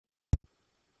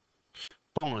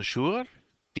Bonjour,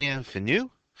 bienvenue.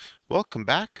 Welcome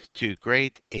back to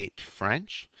Grade 8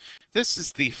 French. This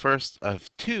is the first of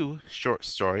two short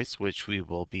stories which we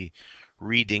will be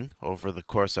reading over the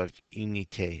course of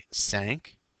Unité 5,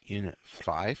 Unit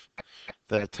 5.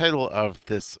 The title of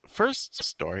this first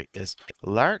story is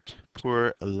L'Art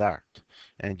pour l'Art,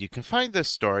 and you can find this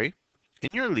story in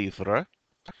your livre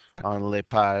on les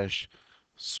pages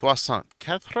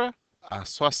 64 à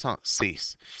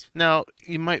 66. Now,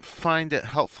 you might find it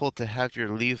helpful to have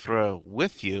your livre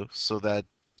with you so that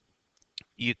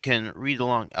you can read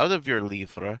along out of your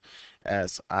livre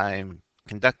as I'm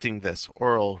conducting this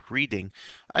oral reading.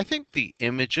 I think the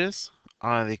images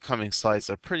on the coming slides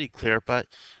are pretty clear, but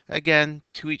again,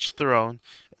 to each their own.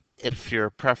 If your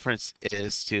preference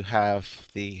is to have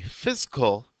the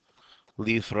physical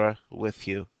livre with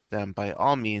you, then by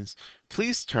all means,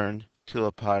 please turn to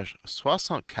la page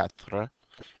 64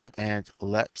 and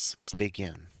let's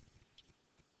begin.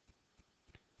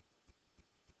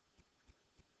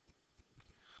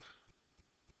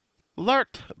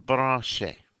 L'art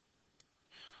branché.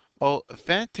 Au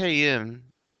 21e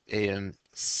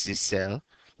siècle,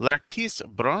 l'artiste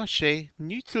branché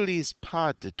n'utilise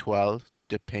pas de toile,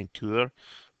 de peinture,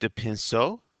 de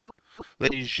pinceau.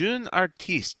 Les jeunes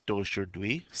artistes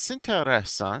d'aujourd'hui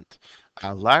s'intéressent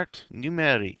à l'art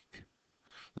numérique.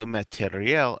 Le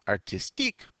matériel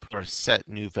artistique pour cette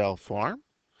nouvelle forme,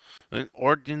 un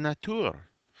ordinateur,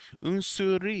 une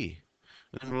souris,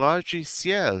 un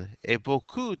logiciel et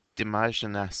beaucoup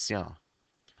d'imagination.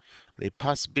 Les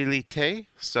possibilités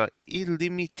sont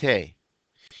illimitées.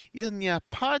 Il n'y a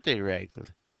pas de règles.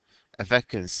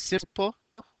 Avec un simple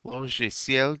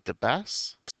logiciel de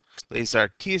base, les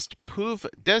artistes peuvent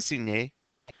dessiner,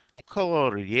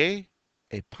 colorier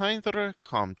et peindre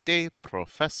comme des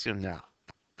professionnels.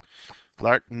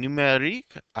 L'art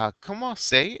numérique a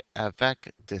commencé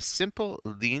avec de simples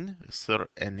lignes sur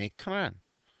un écran.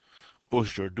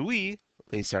 Aujourd'hui,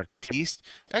 les artistes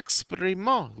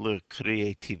expérimentent leur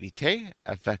créativité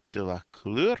avec de la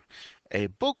couleur et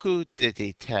beaucoup de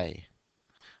détails.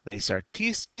 Les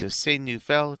artistes de ces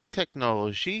nouvelles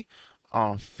technologies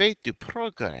ont fait du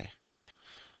progrès.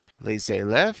 Les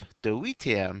élèves de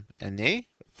 8e année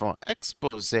vont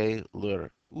exposer leur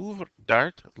œuvre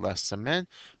d'art la semaine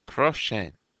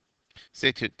prochaine.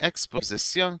 C'est une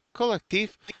exposition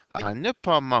collective à ne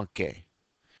pas manquer.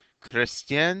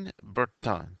 Christiane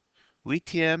Burton,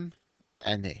 8e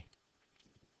année.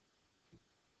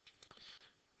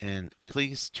 And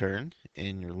please turn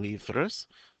in your livres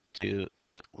to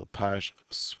la page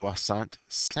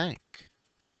 65.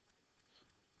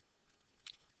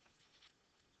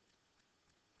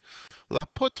 La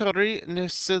poterie ne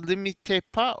se limitait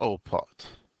pas aux potes.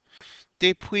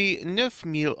 Depuis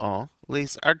 9000 ans,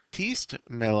 les artistes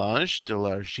mélangent de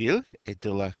l'argile et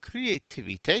de la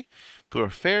créativité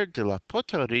pour faire de la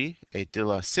poterie et de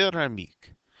la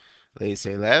céramique. Les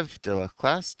élèves de la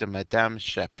classe de Madame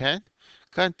Chapin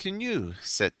continuent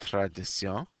cette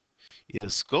tradition.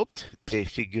 Ils sculptent des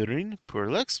figurines pour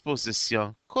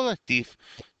l'exposition collective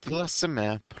de la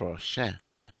semaine prochaine.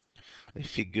 Les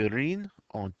figurines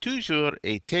ont toujours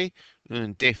été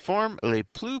une des formes les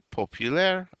plus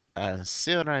populaires en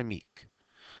céramique.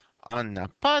 On n'a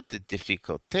pas de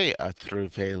difficulté à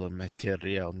trouver le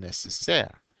matériel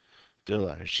nécessaire. De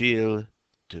l'argile,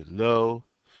 de l'eau,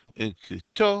 un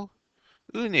couteau,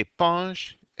 une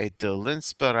éponge et de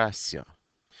l'inspiration.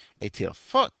 Est-il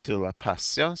faut de la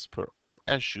patience pour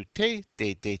ajouter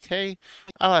des détails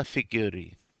à la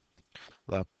figurine?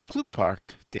 La plupart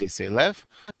des élèves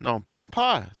n'ont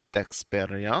pas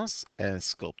d'expérience en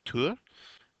sculpture,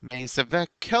 mais avec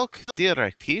quelques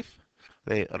directives,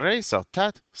 les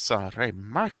résultats sont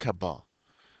remarquables.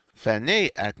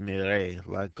 Venez admirer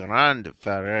la grande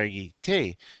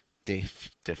variété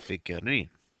de figurines.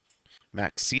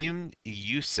 Maxime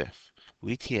Youssef,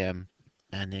 8e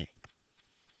année.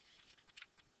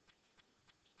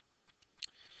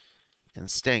 And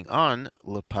staying on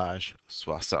la page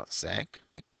 65,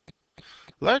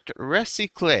 l'art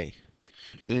recyclé,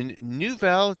 une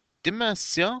nouvelle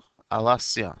dimension à la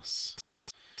science.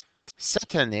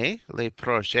 Cette année, les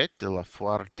projets de la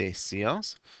foire des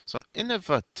sciences sont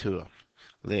innovateurs.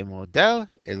 Les modèles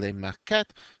et les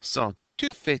maquettes sont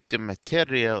tout faits de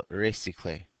matériel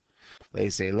recyclé.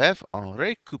 Les élèves ont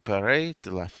récupéré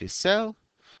de la ficelle,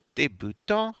 des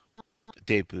boutons,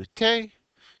 des bouteilles,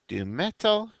 du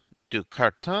métal, du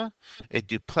carton et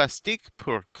du plastique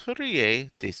pour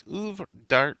créer des œuvres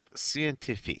d'art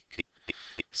scientifiques.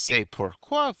 C'est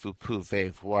pourquoi vous pouvez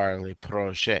voir les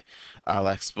projets à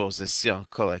l'exposition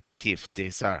collective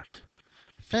des arts.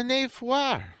 Venez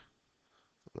voir.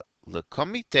 Le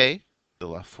comité de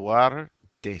la foire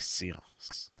des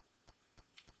sciences.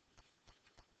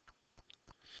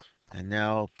 And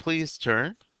now please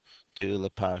turn to la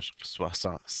page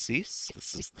 66.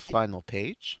 This is the final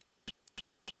page.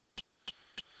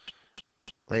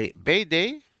 Les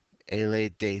BD et les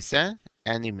dessins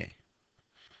animés.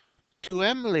 Tu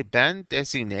aimes les bandes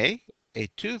dessinées et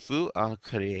tu veux en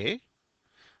créer?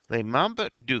 Les membres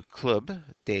du club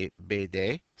des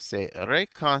BD se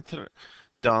rencontrent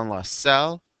dans la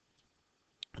salle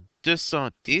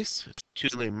 210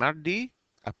 tous les mardis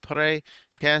après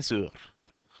 15 heures.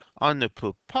 On ne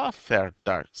peut pas faire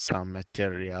d'art sans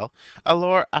matériel,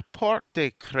 alors apporte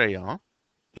des crayons,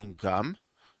 une gomme,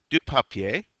 du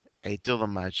papier et de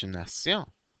l'imagination.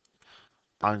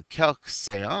 En quelques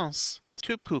séances,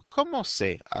 tu peux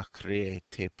commencer à créer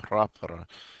tes propres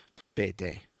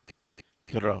BD.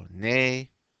 Gros nez,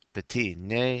 petit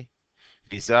nez,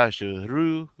 visage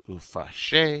heureux ou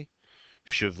fâché,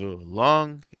 cheveux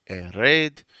longs et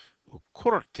raides ou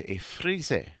courts et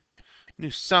frisés.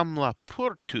 Nous sommes là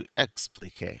pour tout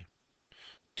expliquer.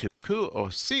 Tu peux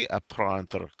aussi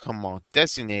apprendre comment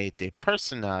dessiner des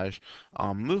personnages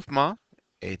en mouvement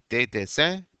et des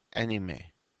dessins animés.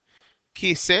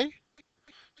 Qui sait,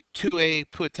 tu es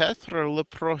peut-être le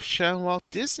prochain Walt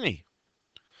Disney.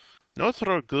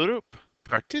 Notre groupe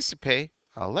participe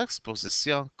à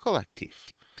l'exposition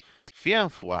collective. Viens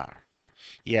voir.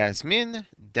 Yasmine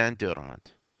Dandurand,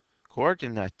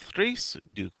 coordinatrice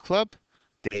du club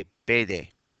des BD.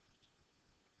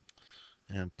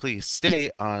 And please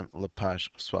stay on la page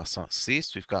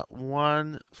 66. We've got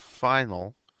one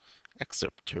final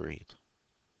excerpt to read.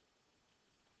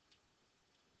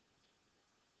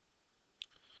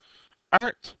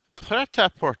 Art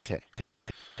prêt-à-porter.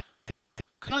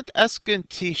 Quand est-ce qu'un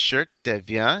t-shirt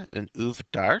devient une œuvre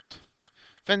d'art?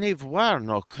 Venez voir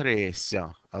nos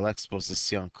créations à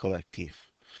l'exposition collective.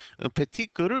 Un petit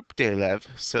groupe d'élèves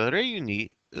se réunit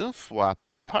une fois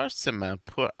par semaine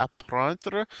pour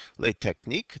apprendre les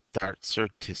techniques d'art sur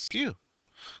tissu.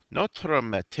 Notre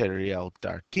matériel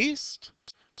d'artiste,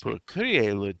 pour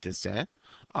créer le dessin,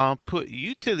 on peut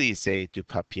utiliser du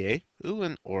papier ou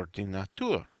un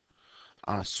ordinateur.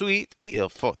 Ensuite, il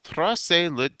faut tracer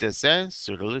le dessin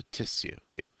sur le tissu.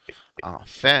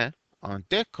 Enfin, on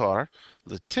décore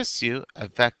le tissu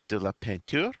avec de la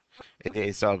peinture et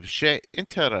des objets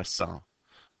intéressants,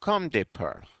 comme des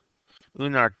perles.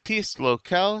 Un artiste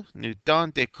local nous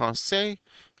donne des conseils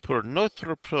pour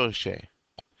notre projet.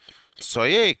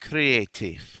 Soyez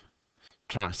créatifs.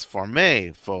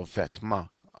 Transformez vos vêtements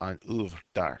en œuvres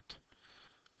d'art.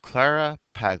 Clara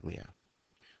Paglia,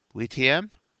 8e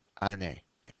année.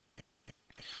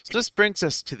 So this brings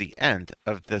us to the end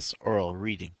of this oral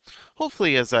reading.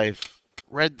 Hopefully, as I've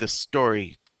read the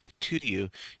story to you,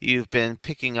 you've been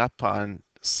picking up on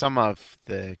some of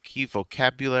the key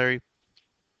vocabulary.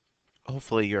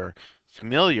 Hopefully, you're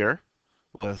familiar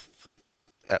with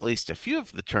at least a few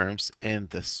of the terms in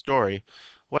the story.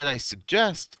 What I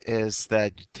suggest is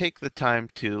that you take the time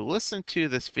to listen to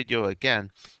this video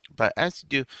again, but as you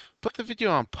do, put the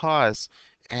video on pause,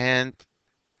 and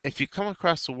if you come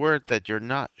across a word that you're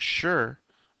not sure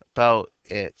about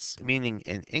its meaning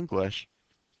in English,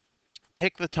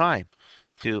 take the time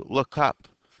to look up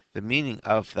the meaning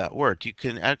of that word. You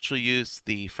can actually use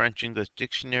the French English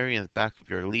dictionary in the back of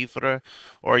your livre,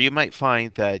 or you might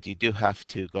find that you do have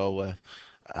to go with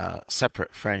a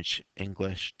separate French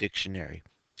English dictionary.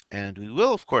 And we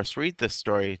will, of course, read this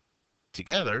story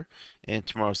together in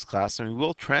tomorrow's class, and we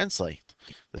will translate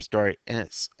the story in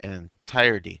its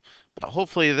entirety. But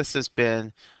hopefully this has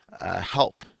been a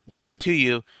help to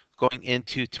you going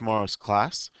into tomorrow's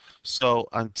class. So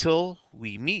until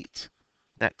we meet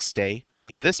next day,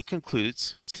 this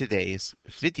concludes today's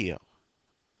video.